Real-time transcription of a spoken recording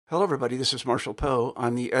Hello, everybody. This is Marshall Poe.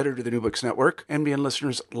 I'm the editor of the New Books Network. NBN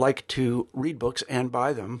listeners like to read books and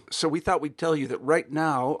buy them. So we thought we'd tell you that right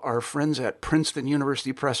now, our friends at Princeton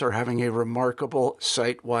University Press are having a remarkable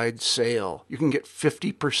site-wide sale. You can get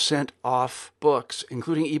 50% off books,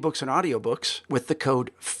 including ebooks and audiobooks, with the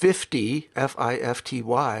code 50,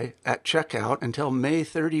 F-I-F-T-Y, at checkout until May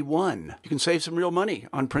 31. You can save some real money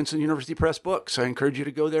on Princeton University Press books. I encourage you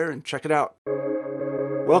to go there and check it out.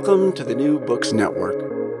 Welcome to the New Books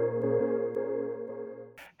Network.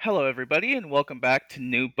 Hello, everybody, and welcome back to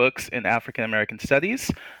New Books in African American Studies,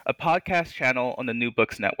 a podcast channel on the New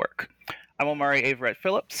Books Network. I'm Omari Averett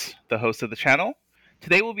Phillips, the host of the channel.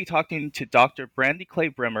 Today we'll be talking to Dr. Brandy Clay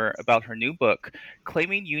Brimmer about her new book,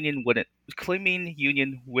 Claiming Union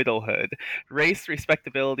Widowhood, Race,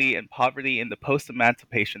 Respectability, and Poverty in the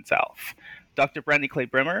Post-Emancipation South. Dr. Brandy Clay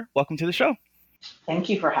Brimmer, welcome to the show. Thank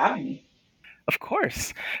you for having me. Of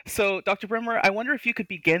course. So, Dr. Brimmer, I wonder if you could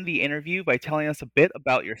begin the interview by telling us a bit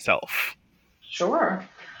about yourself. Sure.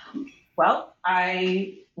 Well,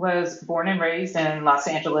 I was born and raised in Los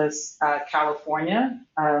Angeles, California,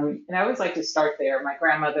 and I always like to start there. My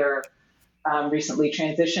grandmother recently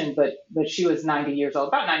transitioned, but she was about 90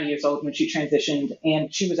 years old when she transitioned,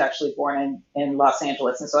 and she was actually born in Los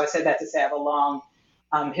Angeles. And so I said that to say I have a long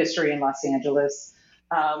history in Los Angeles.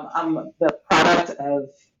 I'm the product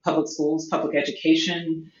of public schools, public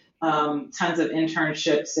education, tons of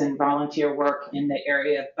internships and volunteer work in the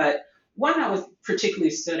area. But one that was particularly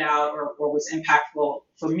stood out or was impactful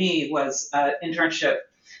for me was an internship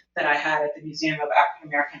that I had at the Museum of African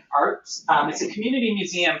American Art. It's a community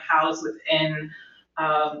museum housed within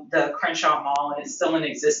the Crenshaw Mall, and it's still in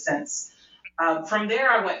existence. From there,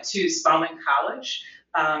 I went to Spelman College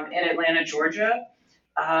in Atlanta, Georgia.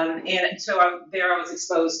 And so I was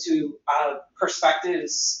exposed to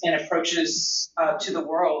perspectives and approaches to the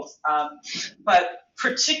world, but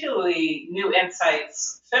particularly new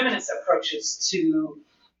insights, feminist approaches to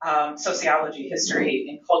sociology, history,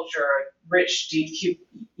 and culture, rich, deep,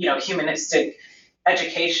 humanistic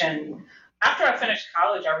education. After I finished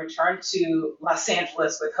college, I returned to Los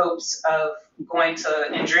Angeles with hopes of going to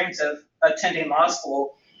and dreams of attending law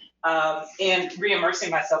school. And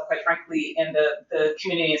re-immersing myself, quite frankly, in the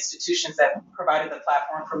community institutions that provided the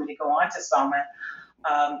platform for me to go on to Spelman,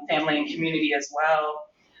 family and community as well.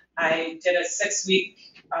 I did a 6-week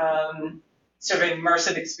sort of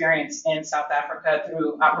immersive experience in South Africa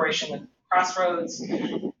through Operation Crossroads.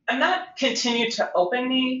 And that continued to open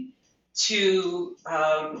me to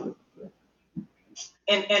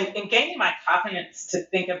and gaining my confidence to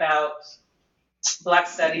think about Black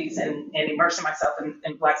studies and immersing myself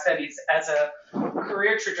in Black studies as a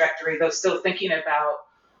career trajectory, though still thinking about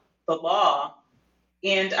the law.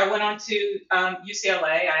 And I went on to UCLA.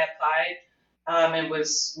 I applied and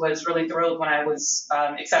was really thrilled when I was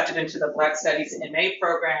accepted into the Black Studies MA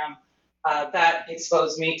program. That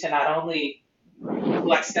exposed me to not only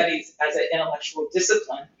Black studies as an intellectual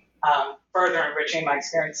discipline, further enriching my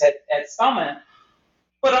experience at Spelman,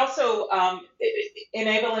 but also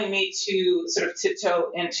enabling me to sort of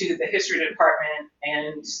tiptoe into the history department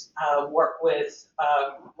and work with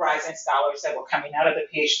rising scholars that were coming out of the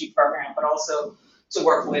PhD program, but also to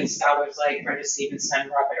work with scholars like Brenda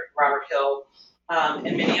Stevenson, Robert Hill,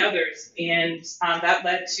 and many others. And that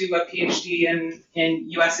led to a PhD in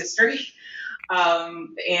U.S. history,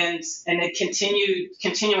 and it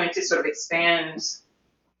continuing to sort of expand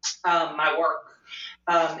my work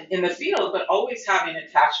in the field, but always having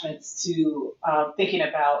attachments to thinking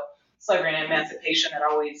about slavery and emancipation that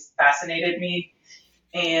always fascinated me.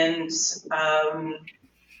 And,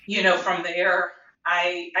 from there,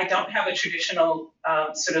 I don't have a traditional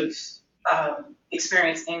sort of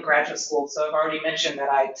experience in graduate school. So I've already mentioned that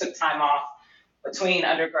I took time off between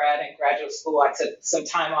undergrad and graduate school. I took some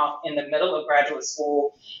time off in the middle of graduate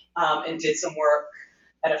school and did some work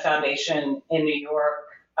at a foundation in New York.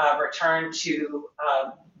 Returned to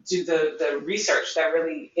do the research that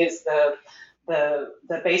really is the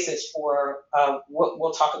basis for what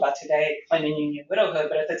we'll talk about today, Claiming Union Widowhood.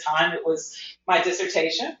 But at the time, it was my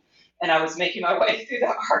dissertation, and I was making my way through the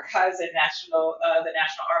archives at the National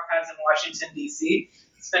Archives in Washington, D.C.,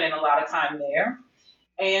 spending a lot of time there.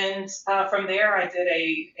 And from there, I did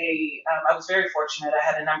I was very fortunate.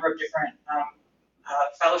 I had a number of different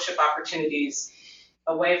fellowship opportunities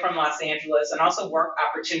away from Los Angeles, and also work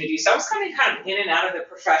opportunities. So I was kind of in and out of the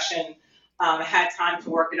profession. I had time to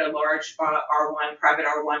work at a large private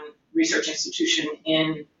R1 research institution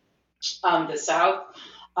in the South,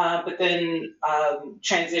 but then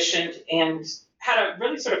transitioned and had a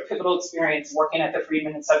really sort of pivotal experience working at the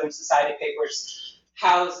Freedmen and Southern Society Papers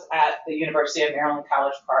housed at the University of Maryland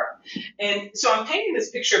College Park. And so I'm painting this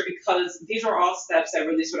picture because these were all steps that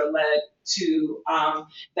really sort of led to,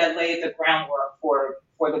 that laid the groundwork for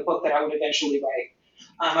the book that I would eventually write.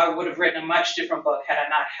 I would have written a much different book had I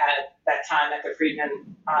not had that time at the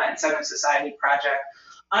Freedmen and Southern Society Project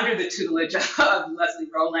under the tutelage of Leslie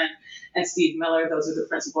Rowland and Steve Miller. Those are the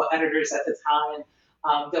principal editors at the time.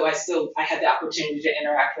 Though I had the opportunity to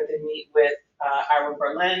interact with and meet with Ira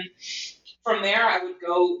Berlin. From there, I would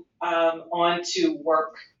go on to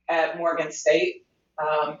work at Morgan State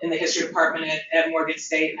in the history department at Morgan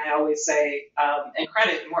State, and I always say and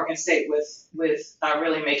credit Morgan State with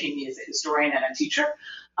really making me as a historian and a teacher,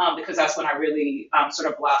 because that's when I really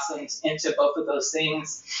sort of blossomed into both of those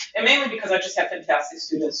things, and mainly because I just had fantastic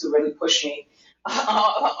students who really pushed me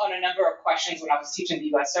on a number of questions when I was teaching the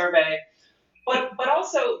U.S. Survey, but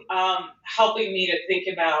also helping me to think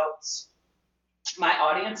about my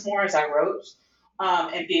audience more as I wrote,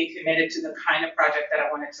 and being committed to the kind of project that I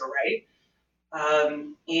wanted to write.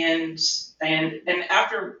 And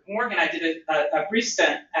after Morgan, I did a brief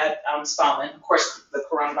stint at Spelman. Of course, the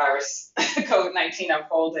coronavirus, COVID-19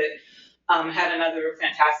 unfolded. Had another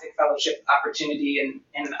fantastic fellowship opportunity,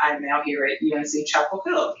 and I'm now here at UNC Chapel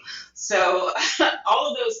Hill. So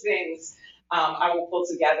all of those things I will pull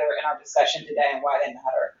together in our discussion today and why they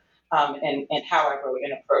matter, and how I wrote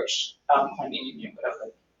and approached claiming union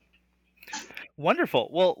widowhood. Wonderful.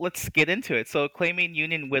 Well, let's get into it. So, claiming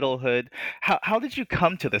union widowhood, how did you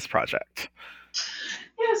come to this project?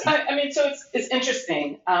 Yes, I mean, so it's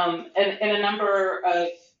interesting, and in a number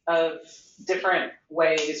of different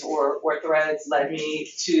ways or threads led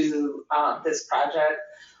me to this project.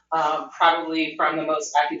 Probably from the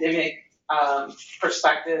most academic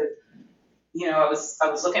perspective, I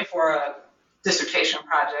was looking for a dissertation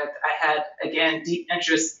project. I had, again, deep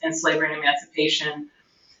interest in slavery and emancipation.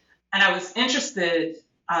 And I was interested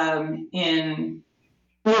in,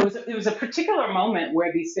 it was a particular moment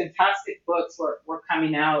where these fantastic books were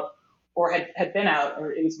coming out or had been out,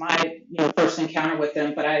 or it was my first encounter with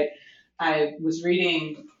them. But I was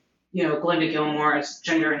reading, Glenda Gilmore's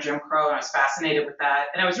Gender and Jim Crow, and I was fascinated with that.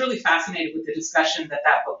 And I was really fascinated with the discussion that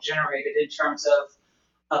book generated in terms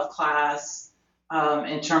of class,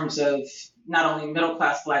 in terms of not only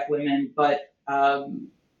middle-class Black women, but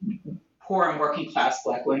poor and working class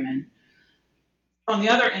Black women. On the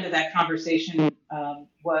other end of that conversation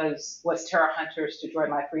was Tara Hunter's To Joy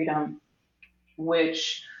My Freedom,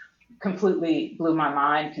 which completely blew my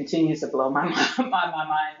mind, continues to blow my mind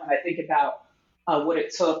when I think about what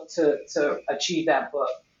it took to achieve that book,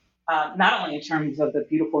 not only in terms of the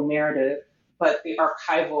beautiful narrative, but the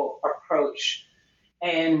archival approach.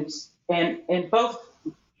 And both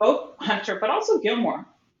Hunter, but also Gilmore,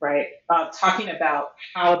 right? Talking about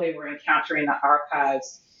how they were encountering the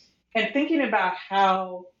archives and thinking about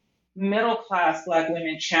how middle-class Black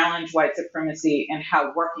women challenge white supremacy and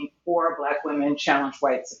how working poor Black women challenge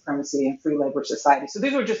white supremacy in free labor society. So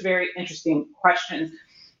these were just very interesting questions.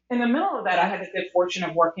 In the middle of that, I had the good fortune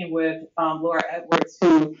of working with Laura Edwards,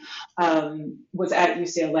 who was at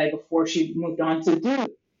UCLA before she moved on to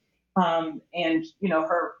Duke. And,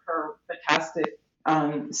 her fantastic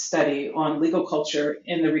study on legal culture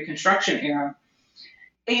in the Reconstruction era.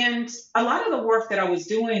 And a lot of the work that I was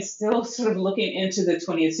doing is still sort of looking into the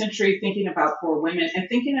 20th century, thinking about poor women and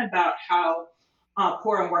thinking about how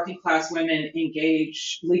poor and working class women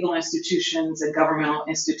engage legal institutions and governmental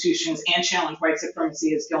institutions and challenge white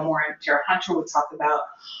supremacy, as Gilmore and Tara Hunter would talk about.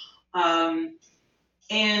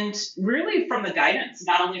 And really from the guidance,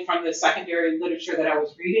 not only from the secondary literature that I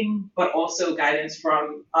was reading, but also guidance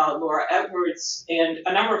from Laura Edwards and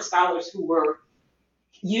a number of scholars who were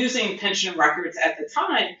using pension records at the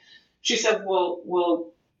time. She said,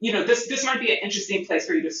 well, this might be an interesting place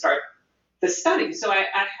for you to start the study. So I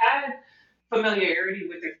had familiarity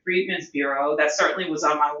with the Freedmen's Bureau. That certainly was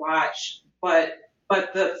on my watch, but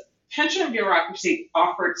the pension bureaucracy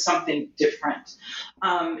offered something different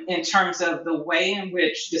in terms of the way in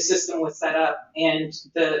which the system was set up and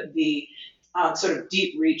the sort of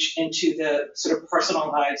deep reach into the sort of personal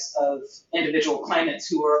lives of individual claimants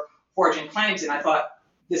who were forging claims. And I thought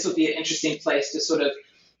this would be an interesting place to sort of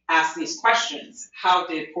ask these questions. How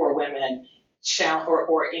did poor women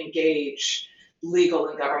or engage legal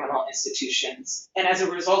and governmental institutions? And as a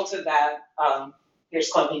result of that, here's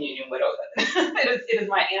claiming union widowhood. It is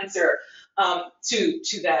my answer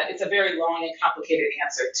to that. It's a very long and complicated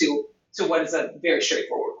answer to what is a very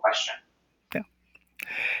straightforward question. Yeah.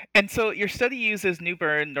 And so your study uses New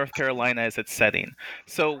Bern, North Carolina as its setting.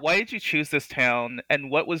 So why did you choose this town, and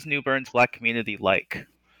what was New Bern's Black community like?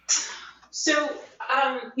 So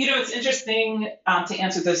It's interesting to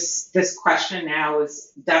answer this question now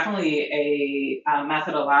is definitely a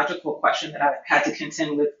methodological question that I've had to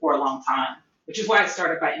contend with for a long time, which is why I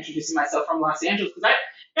started by introducing myself from Los Angeles, because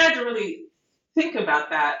I had to really think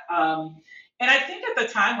about that. And I think at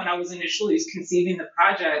the time when I was initially conceiving the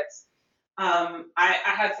project, I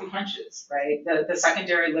had some hunches, right? The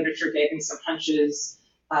secondary literature gave me some hunches.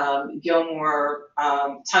 Gilmore,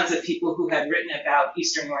 tons of people who had written about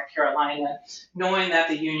Eastern North Carolina, knowing that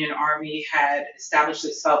the Union Army had established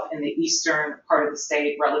itself in the eastern part of the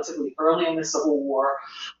state relatively early in the Civil War,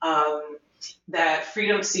 that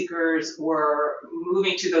freedom seekers were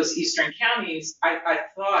moving to those eastern counties. I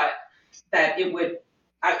thought that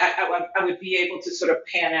I would be able to sort of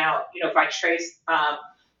pan out, if I traced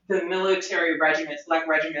the military regiments, black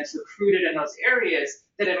regiments recruited in those areas,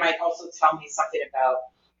 that it might also tell me something about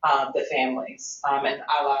the families, and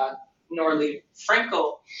a la Norley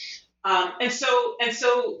Frankel. And so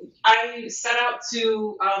I set out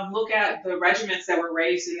to look at the regiments that were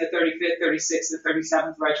raised in the 35th, 36th, and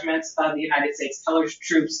 37th regiments of the United States Colored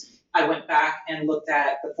Troops. I went back and looked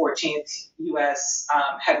at the 14th U.S.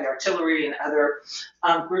 Heavy Artillery and other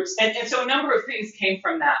groups. And so a number of things came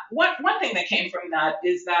from that. One thing that came from that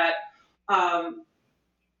is that,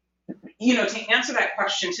 to answer that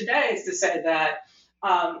question today is to say that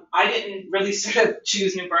I didn't really sort of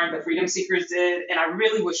choose New Bern, but freedom seekers did, and I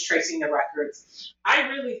really was tracing the records. I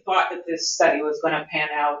really thought that this study was going to pan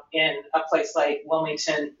out in a place like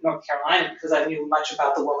Wilmington, North Carolina, because I knew much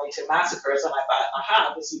about the Wilmington massacres, and I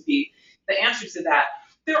thought, this would be the answer to that.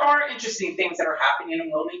 There are interesting things that are happening in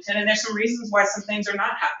Wilmington, and there's some reasons why some things are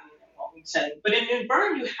not happening in Wilmington. But in New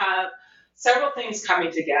Bern, you have several things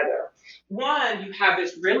coming together. One, you have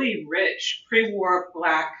this really rich pre-war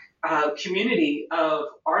Black community of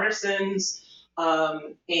artisans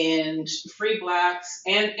and free Blacks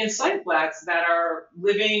and enslaved Blacks that are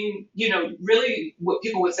living, really what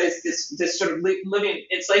people would say is this sort of living,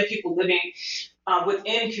 enslaved people living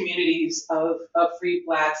within communities of free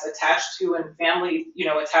Blacks attached to and family,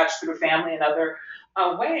 attached through family and other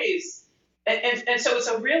ways. And so it's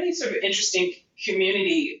a really sort of interesting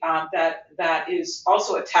community that is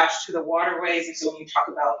also attached to the waterways. And so when you talk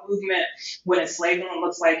about movement, what enslavement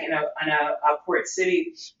looks like in a port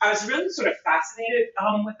city, I was really sort of fascinated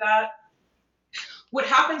with that. What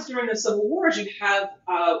happens during the Civil War is you have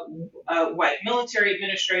white military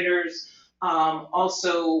administrators,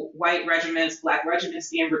 also white regiments, Black regiments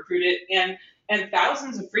being recruited, and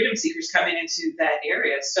thousands of freedom seekers coming into that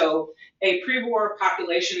area. So a pre-war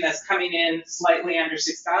population that's coming in slightly under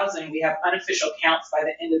 6,000. We have unofficial counts by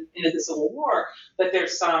the end of the Civil War, but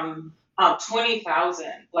there's some 20,000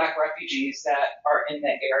 Black refugees that are in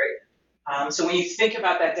that area. So when you think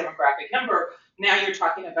about that demographic number, now you're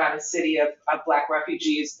talking about a city of Black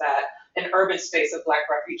refugees, an urban space of Black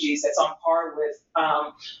refugees that's on par with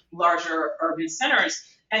larger urban centers.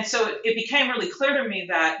 And so it became really clear to me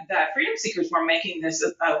that freedom seekers were making this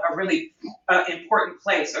a really important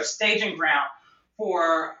place or staging ground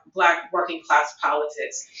for Black working class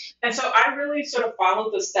politics. And so I really sort of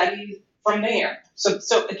followed the study from there. So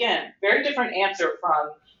again, very different answer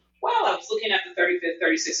from, well, I was looking at the 35th,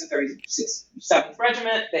 36th, and 37th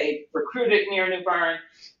Regiment. They recruited near New Bern,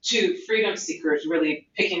 to freedom seekers really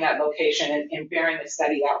picking that location and bearing the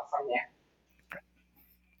study out from there.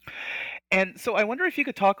 And so I wonder if you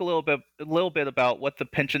could talk a little bit about what the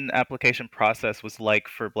pension application process was like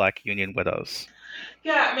for Black Union widows.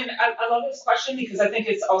 Yeah, I mean, I love this question because I think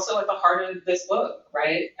it's also at the heart of this book,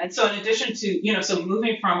 right? And so in addition to, so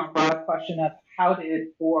moving from a broad question of how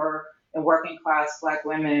did poor and working class Black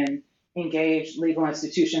women engage legal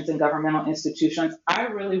institutions and governmental institutions, I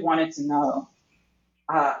really wanted to know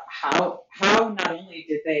how not only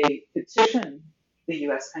did they petition the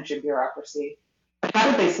U.S. pension bureaucracy, but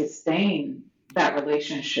how did they sustain that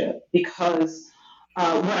relationship? Because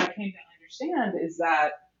what I came to understand is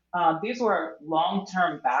that these were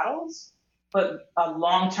long-term battles, but a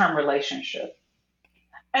long-term relationship.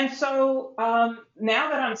 And so now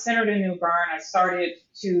that I'm centered in New Bern, I started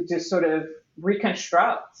to just sort of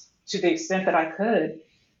reconstruct, to the extent that I could,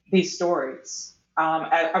 these stories.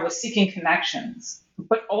 I was seeking connections,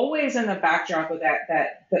 but always in the backdrop of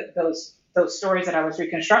those stories that I was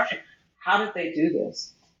reconstructing. How did they do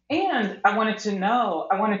this? And I wanted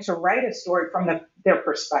to write a story from their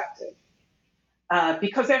perspective.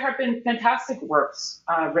 Because there have been fantastic works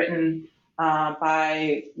written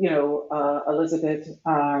by, Elizabeth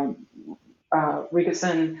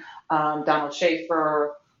Rigason, Donald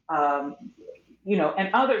Schaefer, and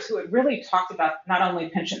others who had really talked about not only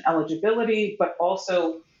pension eligibility, but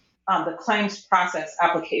also the claims process,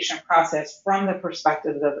 application process from the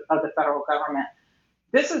perspective of the federal government.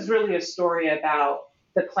 this is really a story about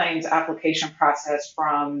the claims application process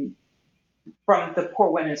from the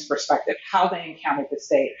poor women's perspective, how they encountered the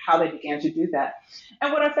state, how they began to do that.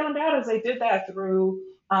 And what I found out is they did that through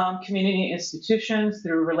community institutions,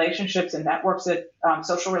 through relationships and networks that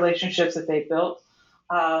social relationships that they built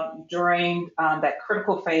during that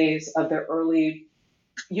critical phase of the early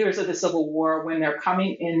years of the Civil War when they're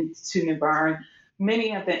coming into New Bern.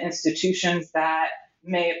 Many of the institutions that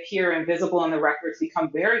may appear invisible in the records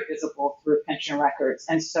become very visible through pension records.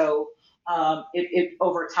 And so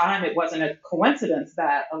over time, it wasn't a coincidence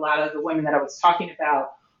that a lot of the women that I was talking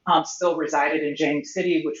about still resided in James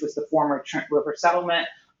City, which was the former Trent River settlement.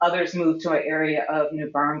 Others moved to an area of New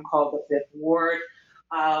Bern called the Fifth Ward.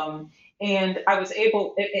 And I was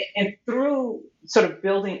able, and through sort of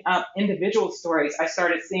building up individual stories, I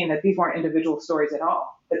started seeing that these weren't individual stories at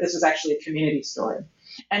all, that this was actually a community story.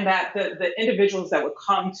 And that the individuals that would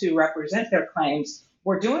come to represent their claims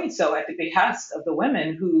were doing so at the behest of the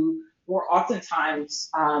women who were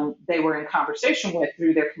oftentimes they were in conversation with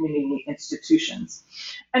through their community institutions.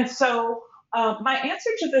 And so my answer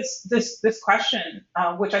to this question,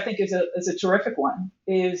 which I think is a terrific one,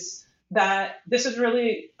 is that this is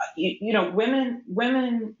really,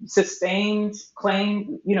 women sustained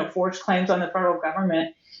forged claims on the federal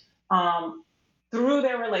government through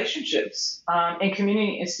their relationships and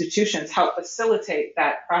community institutions help facilitate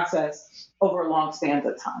that process over long spans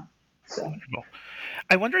of time. So.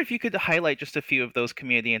 I wonder if you could highlight just a few of those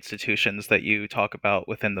community institutions that you talk about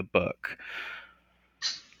within the book.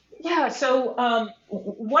 Yeah, so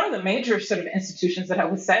one of the major sort of institutions that I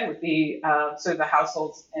would say would be sort of the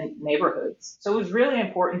households and neighborhoods. So it was really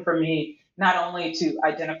important for me not only to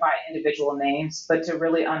identify individual names, but to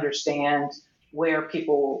really understand where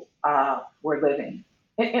people were living.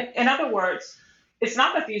 In other words, it's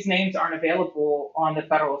not that these names aren't available on the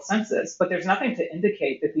federal census, but there's nothing to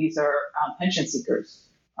indicate that these are pension seekers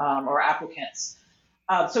or applicants.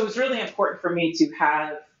 So it was really important for me to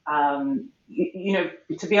have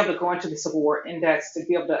to be able to go into the Civil War Index, to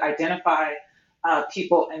be able to identify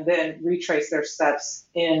people and then retrace their steps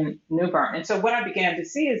in New Bern. And so what I began to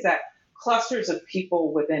see is that clusters of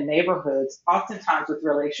people within neighborhoods, oftentimes with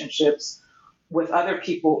relationships with other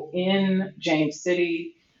people in James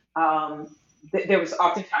City, there was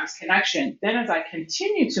oftentimes connection. Then as I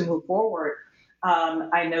continued to move forward,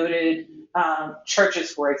 I noted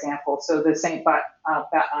churches, for example. So the St.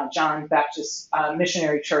 John Baptist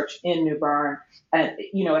Missionary Church in New Bern, and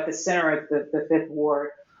at the center of the Fifth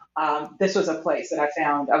Ward. This was a place that I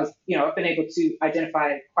found. I've been able to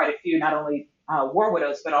identify quite a few, not only war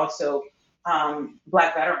widows, but also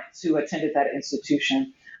Black veterans who attended that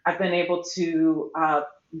institution. I've been able to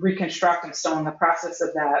reconstruct, and still in the process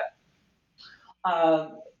of that,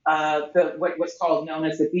 what's known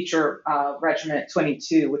as the Beecher Regiment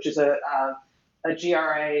 22, which is a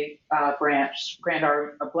GRA branch,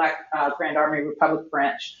 Black Grand Army Republic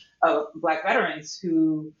branch of Black veterans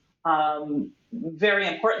who very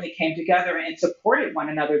importantly came together and supported one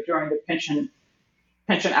another during the pension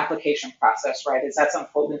application process, right, as that's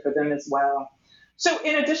unfolding for them as well. So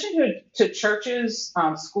in addition to churches,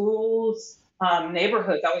 schools,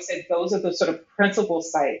 neighborhoods, I would say those are the sort of principal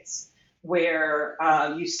sites where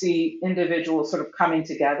you see individuals sort of coming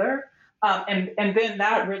together. And then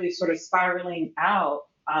that really sort of spiraling out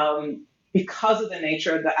because of the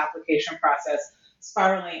nature of the application process,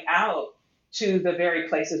 spiraling out to the very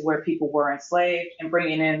places where people were enslaved and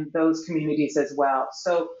bringing in those communities as well.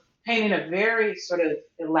 So painting a very sort of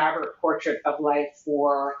elaborate portrait of life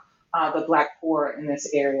for the Black poor in this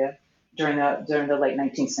area during the late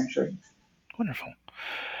 19th century. Wonderful.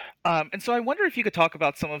 And so I wonder if you could talk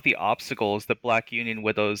about some of the obstacles that Black Union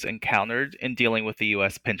widows encountered in dealing with the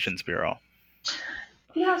U.S. Pensions Bureau.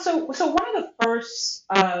 Yeah, so one of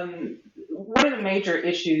the major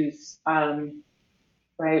issues,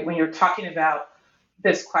 right, when you're talking about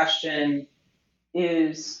this question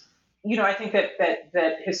is, I think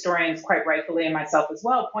that historians quite rightfully, and myself as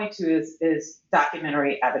well, point to is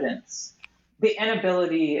documentary evidence. The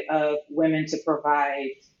inability of women to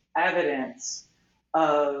provide evidence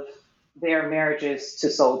of their marriages to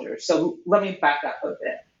soldiers. So let me back up a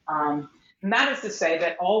bit. And that is to say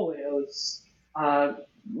that all widows,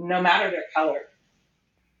 no matter their color,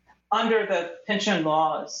 under the pension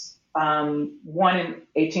laws, one in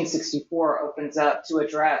 1864 opens up to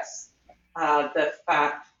address the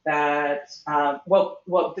fact that,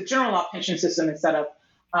 the general law pension system is set up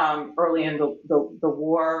early in the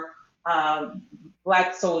war.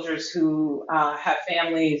 Black soldiers who have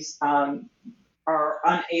families are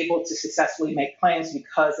unable to successfully make claims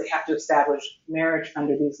because they have to establish marriage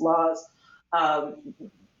under these laws.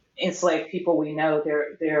 enslaved people we know,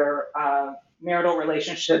 their marital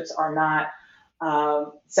relationships are not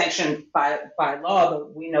sanctioned by law,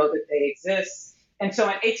 but we know that they exist. And so in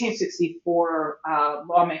 1864,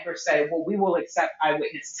 lawmakers say, well, we will accept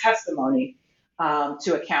eyewitness testimony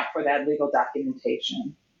to account for that legal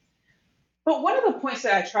documentation. But one of the points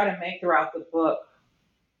that I try to make throughout the book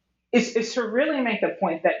is to really make the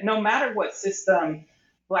point that no matter what system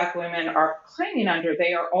Black women are claiming under,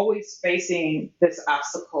 they are always facing this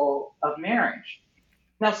obstacle of marriage.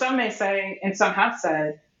 Now, some may say, and some have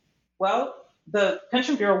said, well, the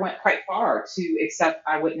Pension Bureau went quite far to accept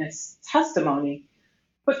eyewitness testimony.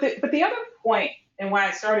 But the other point, and why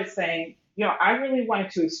I started saying, I really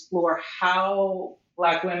wanted to explore how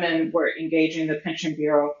Black women were engaging the Pension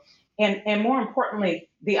Bureau, and more importantly,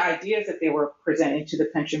 the ideas that they were presenting to the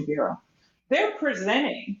Pension Bureau. They're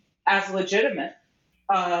presenting as legitimate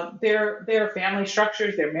their family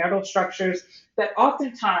structures, their marital structures that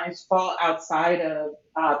oftentimes fall outside of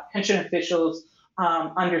pension officials'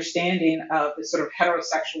 understanding of the sort of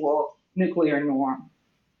heterosexual nuclear norm.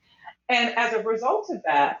 And as a result of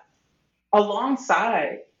that,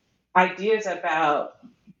 alongside ideas about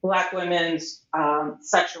Black women's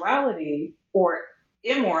sexuality or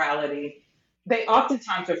immorality, they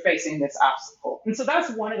oftentimes are facing this obstacle. And so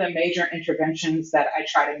that's one of the major interventions that I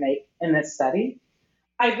try to make in this study.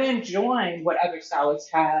 I then join what other scholars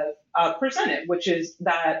have presented, which is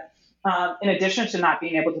that in addition to not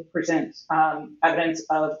being able to present evidence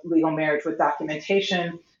of legal marriage with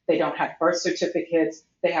documentation, they don't have birth certificates.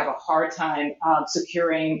 They have a hard time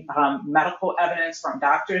securing medical evidence from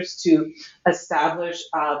doctors to establish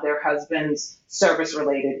their husband's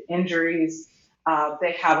service-related injuries.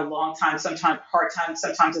 They have a long time, sometimes hard time,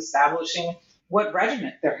 sometimes establishing what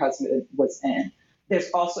regiment their husband was in. There's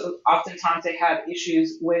also oftentimes they have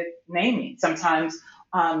issues with naming. Sometimes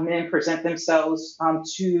men present themselves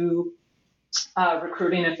to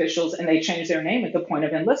recruiting officials and they change their name at the point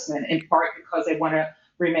of enlistment, in part because they want to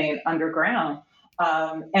remain underground.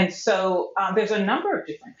 And so there's a number of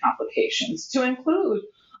different complications, to include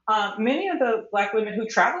many of the Black women who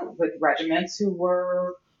traveled with regiments who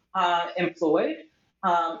were employed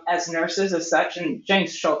as nurses as such. And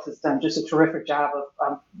James Schultz has done just a terrific job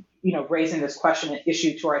of raising this question and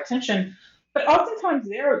issue to our attention. But oftentimes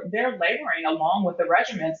they're laboring along with the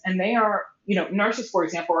regiments, and they are, nurses, for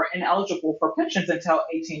example, are ineligible for pensions until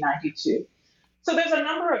 1892. So there's a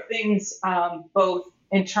number of things, both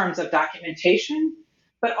in terms of documentation,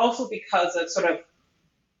 but also because of sort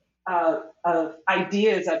of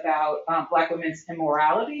ideas about Black women's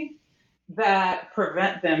immorality that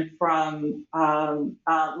prevent them from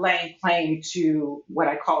laying claim to what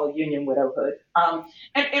I call a union widowhood,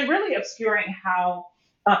 and really obscuring how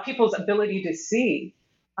people's ability to see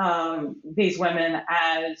these women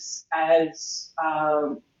as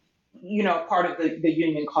part of the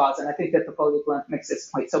union cause. And I think that Thapolia Blunt makes this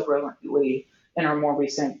point so brilliantly in her more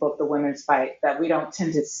recent book, The Women's Fight, that we don't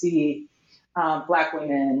tend to see Black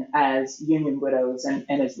women as union widows and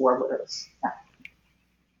as war widows. Yeah.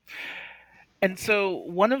 And so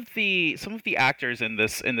some of the actors in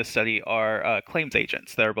this study are claims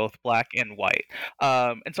agents that are both Black and white.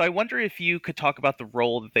 And so I wonder if you could talk about the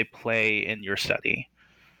role that they play in your study.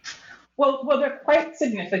 Well, they're quite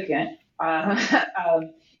significant.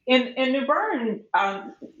 In New Bern,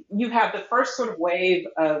 you have the first sort of wave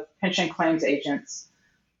of pension claims agents.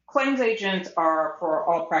 Claims agents are, for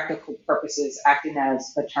all practical purposes, acting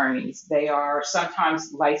as attorneys. They are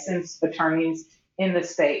sometimes licensed attorneys in the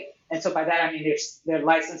state. And so by that, I mean they're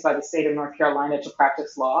licensed by the state of North Carolina to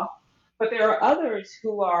practice law. But there are others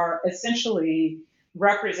who are essentially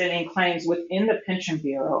representing claims within the Pension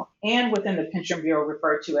Bureau and within the Pension Bureau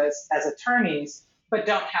referred to as attorneys, but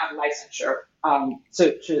don't have licensure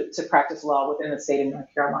to practice law within the state of North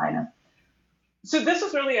Carolina. So this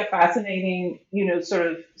was really a fascinating, sort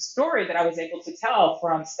of story that I was able to tell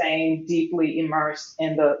from staying deeply immersed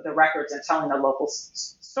in the records and telling a local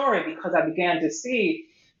story, because I began to see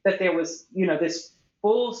that there was, this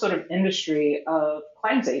full sort of industry of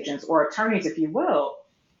claims agents or attorneys, if you will,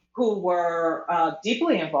 who were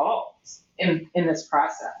deeply involved in this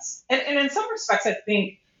process. And in some respects, I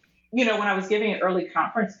think, when I was giving early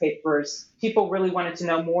conference papers, people really wanted to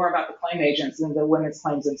know more about the claim agents than the women's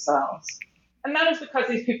claims themselves. And that is because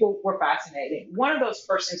these people were fascinating. One of those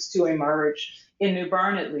persons to emerge, in New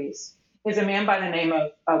Bern at least, is a man by the name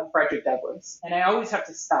of Frederick Douglass. And I always have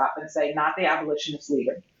to stop and say, not the abolitionist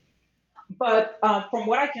leader. But from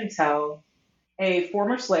what I can tell, a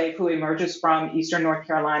former slave who emerges from Eastern North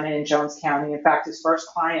Carolina in Jones County. In fact, his first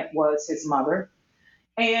client was his mother.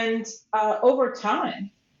 And over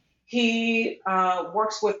time, He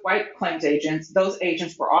works with white claims agents. Those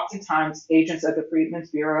agents were oftentimes agents of the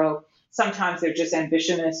Freedmen's Bureau. Sometimes they're just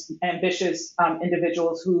ambitious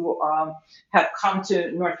individuals who have come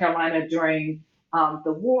to North Carolina during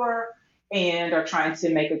the war and are trying to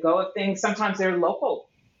make a go of things. Sometimes they're local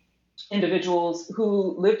individuals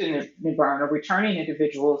who lived in New Bern, or returning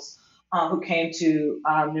individuals who came to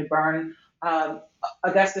New Bern.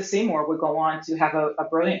 Augusta Seymour would go on to have a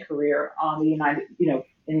brilliant career on the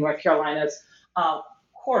in North Carolina's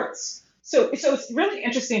courts. So it's really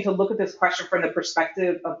interesting to look at this question from the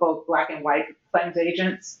perspective of both Black and white claims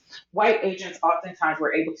agents. White agents oftentimes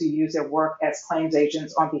were able to use their work as claims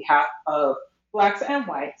agents on behalf of Blacks and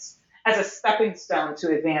whites as a stepping stone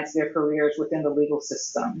to advance their careers within the legal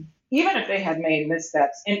system, even if they had made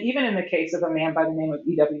missteps. And even in the case of a man by the name of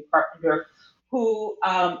E.W. Carpenter, who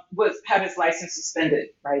had his license suspended,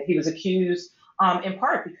 right? He was accused in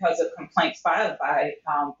part because of complaints filed by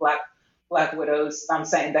Black widows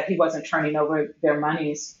saying that he wasn't turning over their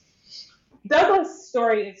monies. Douglas'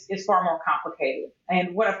 story is far more complicated.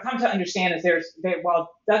 And what I've come to understand is while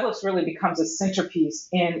Douglas really becomes a centerpiece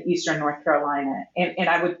in Eastern North Carolina, and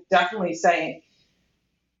I would definitely say,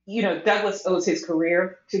 Douglas owes his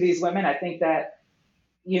career to these women. I think that,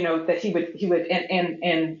 that he would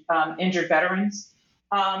and injured veterans,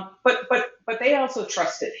 but they also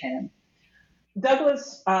trusted him.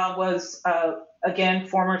 Douglas was, again,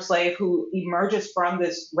 former slave who emerges from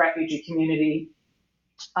this refugee community.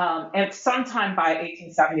 And sometime by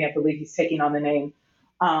 1870, I believe he's taking on the name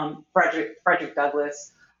Frederick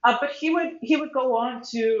Douglass. But he would go on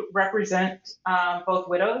to represent both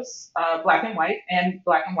widows, Black and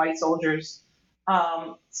white soldiers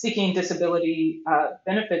seeking disability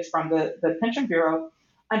benefits from the Pension Bureau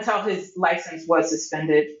until his license was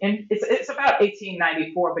suspended. And it's about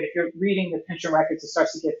 1894, but if you're reading the pension records, it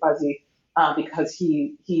starts to get fuzzy because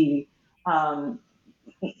he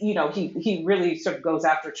really sort of goes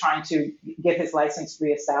after trying to get his license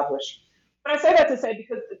reestablished. But I say that to say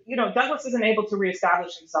because, Douglas isn't able to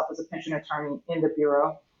reestablish himself as a pension attorney in the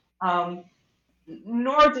Bureau,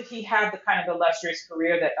 nor did he have the kind of illustrious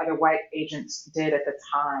career that other white agents did at the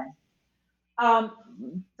time.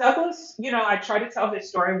 Douglas, I try to tell his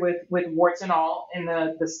story with warts and all in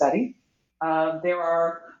the study. There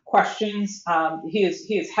are questions. He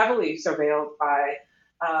is heavily surveilled by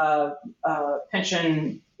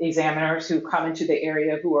pension examiners who come into the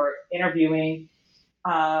area who are interviewing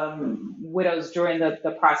widows during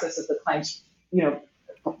the process of the claims,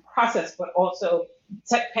 process, but also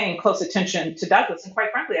paying close attention to Douglas. And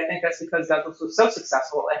quite frankly, I think that's because Douglas was so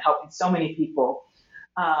successful at helping so many people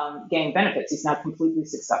gain benefits. He's not completely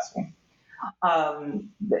successful.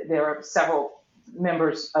 There are several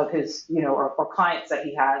members of his, or clients that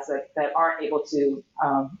he has that aren't able to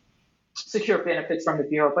secure benefits from the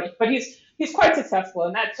Bureau, but he's quite successful,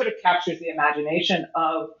 and that sort of captures the imagination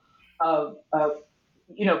of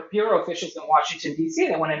Bureau officials in Washington, D.C.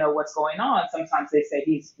 They want to know what's going on. Sometimes they say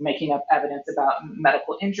he's making up evidence about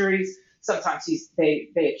medical injuries. Sometimes they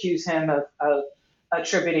accuse him of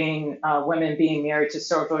attributing women being married to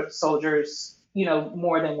soldiers,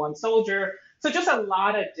 more than one soldier. So just a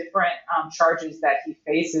lot of different charges that he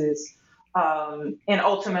faces, and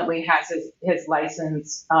ultimately has his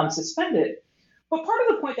license suspended. But part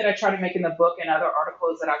of the point that I try to make in the book and other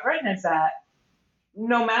articles that I've written is that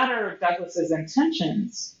no matter Douglas's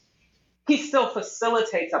intentions, he still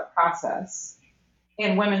facilitates a process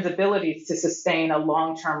in women's abilities to sustain a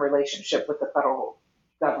long-term relationship with the federal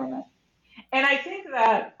government. And I think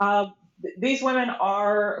that these women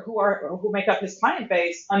who make up his client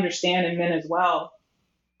base understand, and men as well,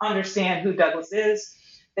 understand who Douglas is.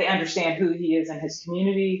 They understand who he is in his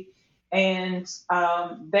community. And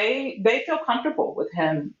they feel comfortable with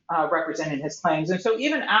him representing his claims. And so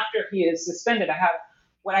even after he is suspended, I have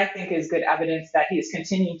what I think is good evidence that he is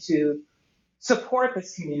continuing to support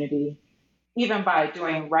this community, even by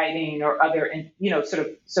doing writing or other,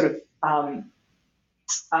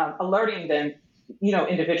 alerting them,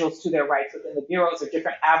 individuals to their rights within the bureaus, or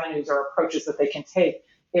different avenues or approaches that they can take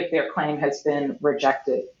if their claim has been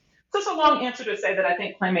rejected. So it's a long answer to say that I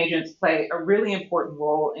think claim agents play a really important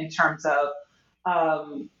role in terms of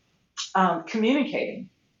communicating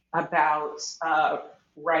about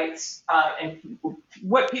rights and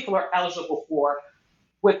what people are eligible for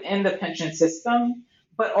within the pension system,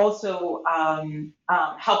 but also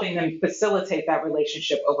helping them facilitate that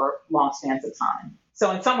relationship over long spans of time.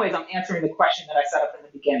 So in some ways, I'm answering the question that I set up in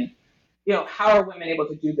the beginning. How are women able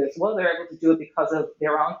to do this? Well, they're able to do it because of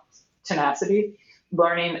their own tenacity,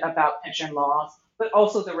 learning about pension laws, but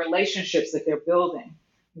also the relationships that they're building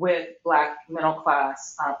with Black middle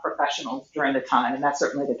class professionals during the time, and that's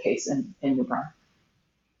certainly the case in New Bern.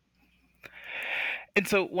 And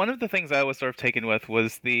so one of the things I was sort of taken with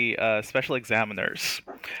was the special examiners.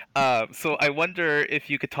 So I wonder if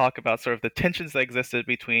you could talk about sort of the tensions that existed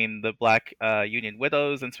between the Black Union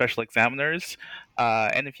widows and special examiners,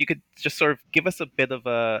 and if you could just sort of give us a bit of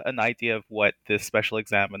an idea of what this special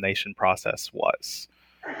examination process was.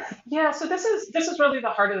 Yeah, so this is really the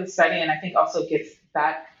heart of the study, and I think also gets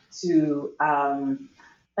back to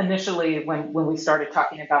initially when we started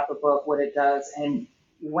talking about the book, what it does, and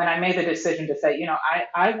when I made the decision to say,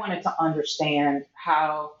 I wanted to understand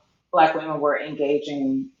how Black women were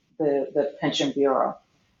engaging the Pension Bureau.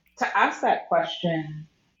 To ask that question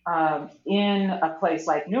in a place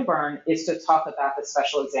like New Bern is to talk about the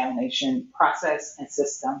special examination process and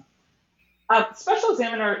system. Special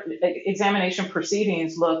examination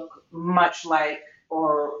proceedings look much like,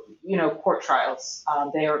 court trials.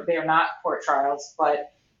 They are not court trials,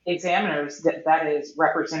 but examiners, that is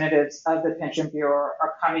representatives of the Pension Bureau,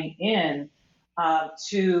 are coming in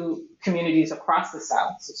to communities across the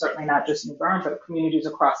South. So certainly not just New Bern, but communities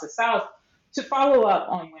across the South to follow up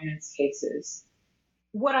on women's cases.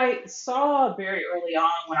 What I saw very early on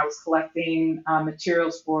when I was collecting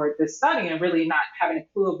materials for this study and really not having a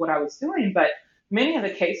clue of what I was doing, but many of the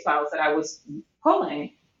case files that I was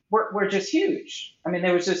pulling were just huge. I mean,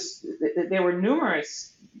 there were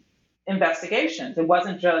numerous investigations. It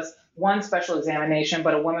wasn't just one special examination,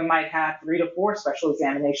 but a woman might have 3 to 4 special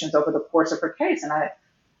examinations over the course of her case. And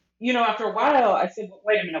after a while, I said, well,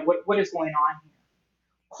 wait a minute, what is going on here?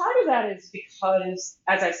 Part of that is because,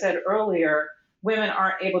 as I said earlier, women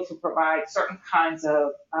aren't able to provide certain kinds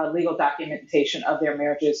of legal documentation of their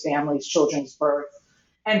marriages, families, children's birth.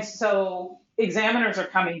 And so examiners are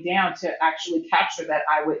coming down to actually capture that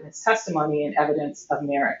eyewitness testimony and evidence of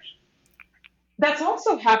marriage. That's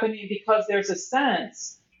also happening because there's a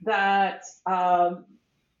sense that,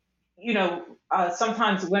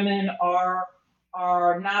 sometimes women are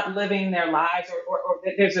not living their lives, or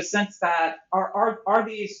there's a sense that are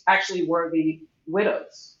these actually worthy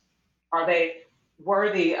widows? Are they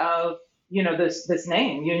worthy of this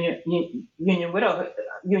name, union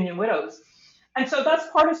widows? And so that's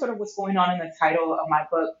part of sort of what's going on in the title of my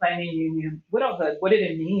book, Claiming Union Widowhood. What did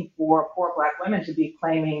it mean for poor Black women to be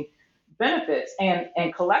claiming benefits and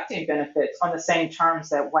collecting benefits on the same terms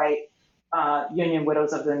that white union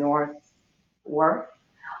widows of the North were?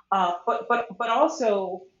 But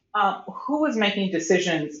also, who was making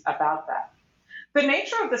decisions about that? The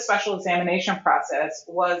nature of the special examination process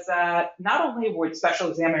was that not only would special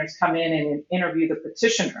examiners come in and interview the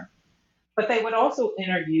petitioner, but they would also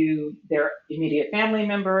interview their immediate family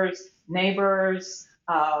members, neighbors,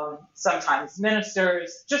 sometimes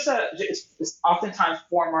ministers, just oftentimes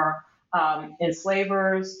former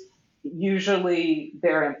enslavers, usually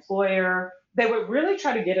their employer. They would really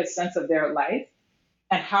try to get a sense of their life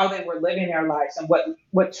and how they were living their lives and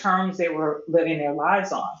what terms they were living their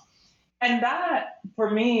lives on. And that,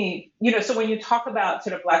 for me, so when you talk about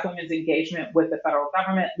sort of Black women's engagement with the federal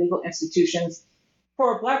government, legal institutions,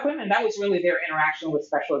 for Black women, that was really their interaction with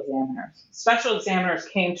special examiners. Special examiners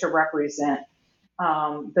came to represent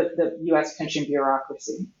the U.S. pension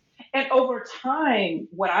bureaucracy. And over time,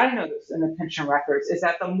 what I noticed in the pension records is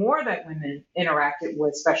that the more that women interacted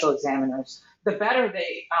with special examiners, the better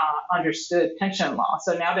they understood pension law.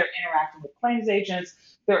 So now they're interacting with claims agents,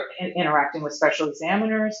 they're interacting with special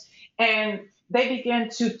examiners, and they begin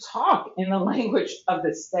to talk in the language of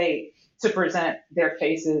the state to present their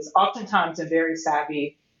cases, oftentimes in very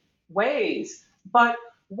savvy ways. But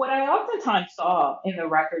what I oftentimes saw in the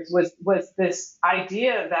records was this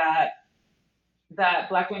idea that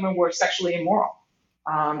Black women were sexually immoral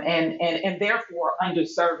and therefore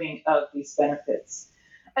undeserving of these benefits.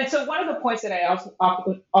 And so one of the points that I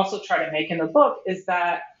also try to make in the book is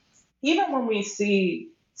that even when we see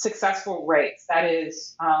successful rates, that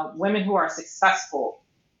is, women who are successful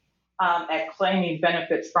at claiming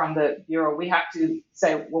benefits from the Bureau, we have to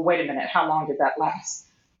say, well, wait a minute, how long did that last?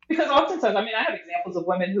 Because oftentimes, I have examples of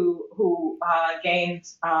women who gained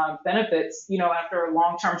benefits, after a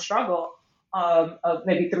long-term struggle of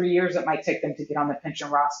maybe 3 years it might take them to get on the pension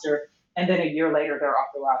roster, and then a year later they're off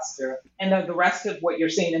the roster. And the rest of what you're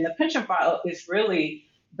seeing in the pension file is really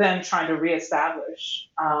them trying to reestablish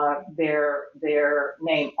their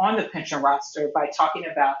name on the pension roster by talking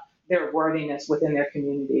about their worthiness within their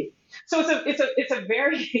community. So it's a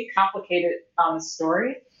very complicated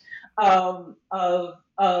story of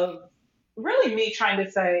really me trying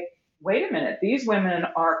to say, wait a minute, these women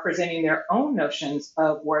are presenting their own notions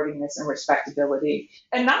of worthiness and respectability,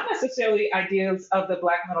 and not necessarily ideas of the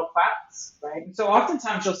Black middle class, right? And so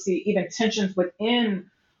oftentimes you'll see even tensions within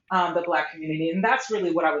the Black community, and that's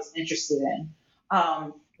really what I was interested in.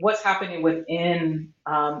 What's happening within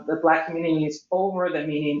the Black communities over the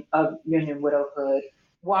meaning of union widowhood,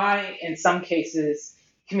 why in some cases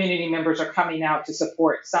community members are coming out to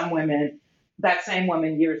support some women. That same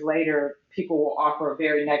woman, years later, people will offer a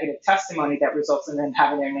very negative testimony that results in them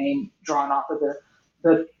having their name drawn off of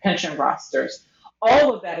the pension rosters.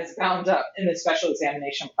 All of that is bound up in the special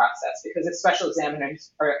examination process because the special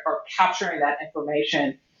examiners are capturing that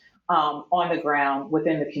information on the ground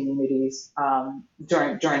within the communities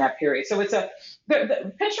during that period. So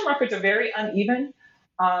the pension records are very uneven.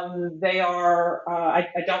 They are.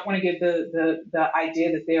 I don't want to give the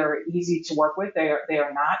idea that they are easy to work with. They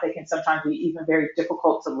are not. They can sometimes be even very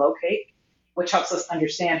difficult to locate, which helps us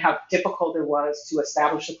understand how difficult it was to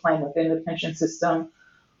establish a claim within the pension system.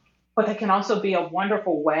 But they can also be a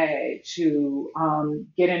wonderful way to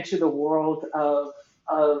get into the world of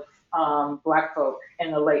Black folk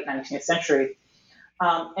in the late 19th century.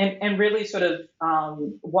 And really sort of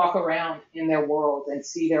walk around in their world and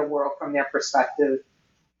see their world from their perspective,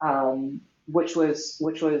 which was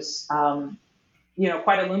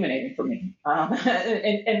quite illuminating for me.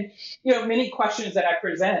 And many questions that I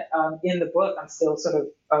present in the book, I'm still sort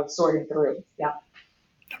of sorting through. Yeah.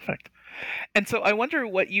 Perfect. And so I wonder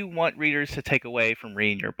what you want readers to take away from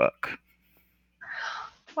reading your book.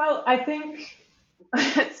 Well, I think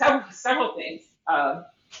several things.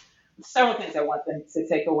 Several things I want them to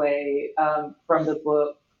take away from the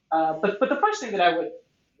book. But the first thing that I would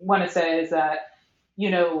want to say is that,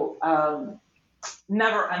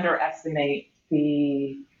 never underestimate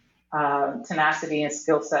the tenacity and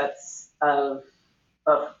skill sets of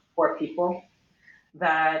poor people.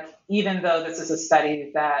 That even though this is a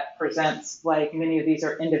study that presents like many of these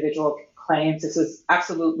are individual claims, this is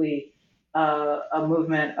absolutely a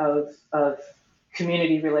movement of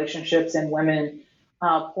community relationships and women,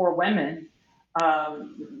 poor women,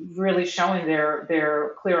 really showing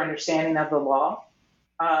their clear understanding of the law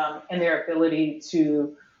and their ability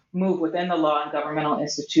to move within the law and governmental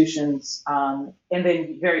institutions, and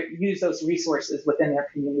then use those resources within their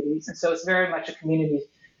communities. And so it's very much a community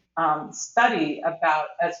study about,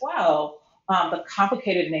 as well, the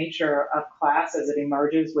complicated nature of class as it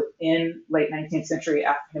emerges within late 19th century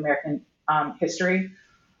African American history.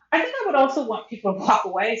 I think I would also want people to walk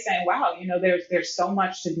away saying, wow, there's so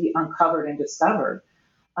much to be uncovered and discovered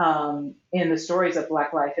in the stories of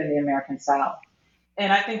Black life in the American South.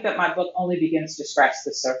 And I think that my book only begins to scratch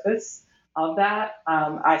the surface of that.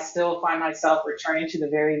 I still find myself returning to the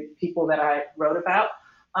very people that I wrote about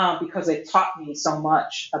because they taught me so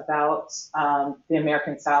much about the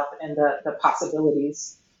American South and the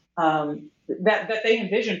possibilities that they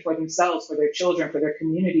envisioned for themselves, for their children, for their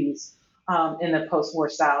communities in the post-war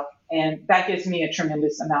South. And that gives me a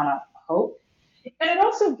tremendous amount of hope. And it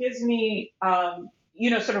also gives me,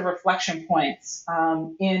 sort of reflection points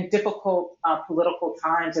in difficult political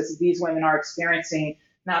times as these women are experiencing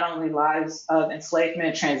not only lives of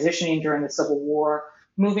enslavement, transitioning during the Civil War,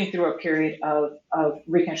 moving through a period of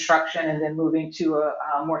Reconstruction, and then moving to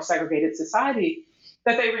a more segregated society,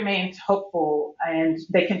 that they remained hopeful and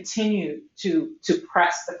they continue to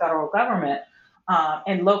press the federal government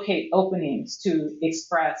and locate openings to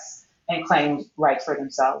express and claim rights for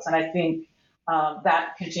themselves. And I think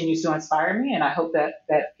that continues to inspire me, and I hope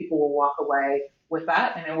that people will walk away with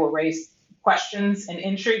that, and it will raise questions and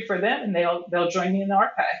intrigue for them, and they'll join me in the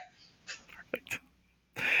archive. Perfect.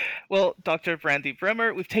 Well, Dr. Brandy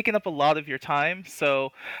Bremer, we've taken up a lot of your time,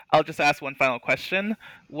 so I'll just ask one final question.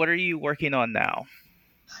 What are you working on now?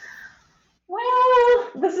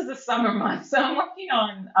 Well, this is the summer month, so I'm working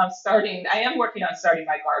on starting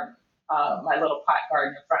my garden, my little pot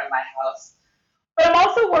garden in front of my house. But I'm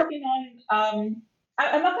also working on,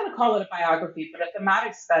 I'm not going to call it a biography, but a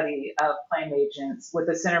thematic study of claim agents, with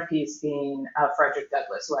the centerpiece being Frederick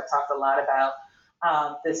Douglass, who I talked a lot about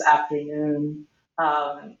this afternoon.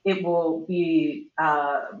 It will be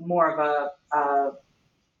more of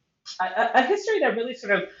a history that really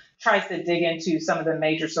sort of tries to dig into some of the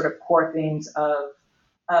major sort of core themes of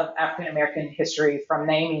African American history, from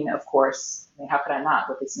naming, of course. I mean, how could I not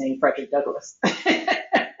with its name, Frederick Douglass?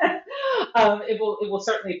 It will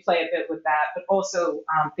certainly play a bit with that, but also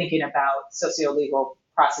thinking about socio-legal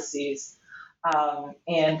processes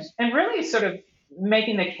and really sort of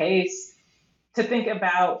making the case to think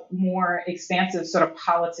about more expansive sort of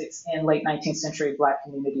politics in late 19th century Black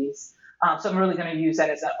communities. So I'm really going to use that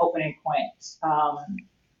as an opening point.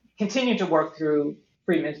 Continue to work through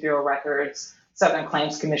Freedmen's Bureau records, Southern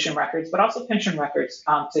Claims Commission records, but also pension records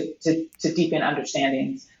to deepen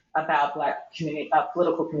understandings about Black community,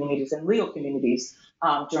 political communities and legal communities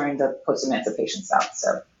during the post-emancipation South.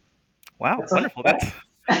 So, wow, wonderful. That's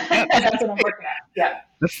what I'm working at. Yeah.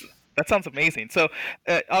 That sounds amazing. So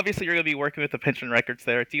obviously you're going to be working with the pension records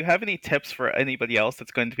there. Do you have any tips for anybody else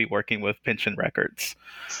that's going to be working with pension records?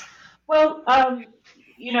 Well, I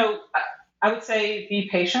would say be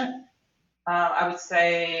patient. I would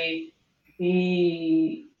say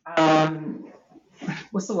be,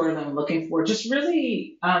 what's the word I'm looking for? Just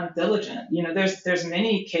really diligent. There's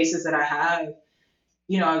many cases that I have.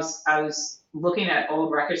 I was looking at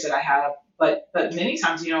old records that I have, but many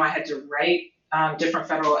times, I had to write different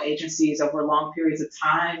federal agencies over long periods of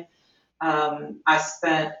time. I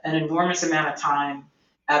spent an enormous amount of time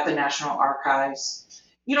at the National Archives.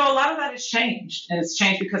 A lot of that has changed, and it's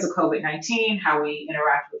changed because of COVID-19, how we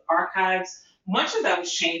interact with archives. Much of that was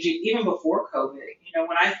changing even before COVID.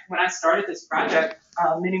 When I started this project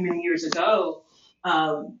many years ago,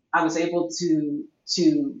 I was able to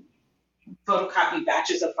photocopy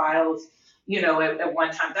batches of files, at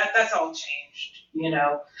one time. That's all changed,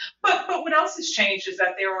 But what else has changed is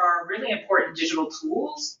that there are really important digital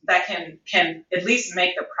tools that can at least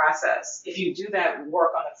make the process, if you do that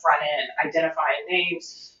work on the front end, identifying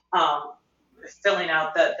names, filling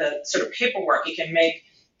out the sort of paperwork, it can make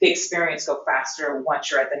the experience go faster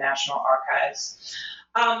once you're at the National Archives.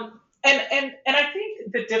 And I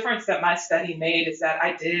think the difference that my study made is that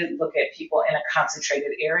I did look at people in a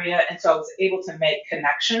concentrated area, and so I was able to make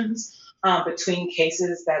connections between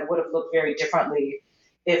cases that would have looked very differently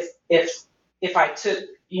if I took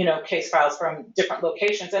case files from different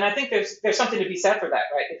locations. And I think there's something to be said for that,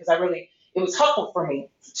 right? Because it was helpful for me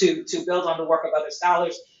to build on the work of other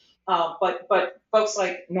scholars. But folks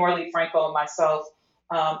like Norley Franco and myself,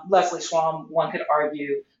 Leslie Schwalm, one could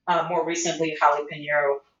argue, more recently Holly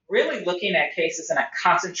Pinheiro, really looking at cases in a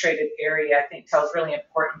concentrated area, I think tells really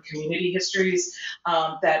important community histories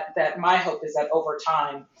that my hope is that over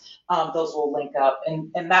time, those will link up.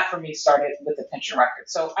 And that for me started with the pension record.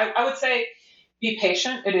 So I would say be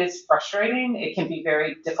patient. It is frustrating. It can be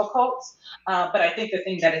very difficult. But I think the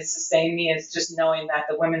thing that has sustained me is just knowing that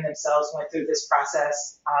the women themselves went through this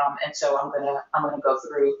process. And so I'm gonna go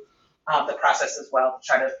through the process as well to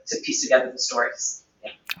try to piece together the stories.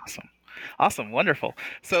 Yeah. Awesome. Wonderful.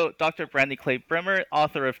 So Dr. Brandy Clay Bremer,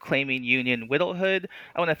 author of Claiming Union Widowhood,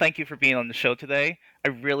 I want to thank you for being on the show today. I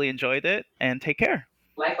really enjoyed it, and take care.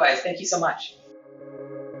 Likewise. Thank you so much.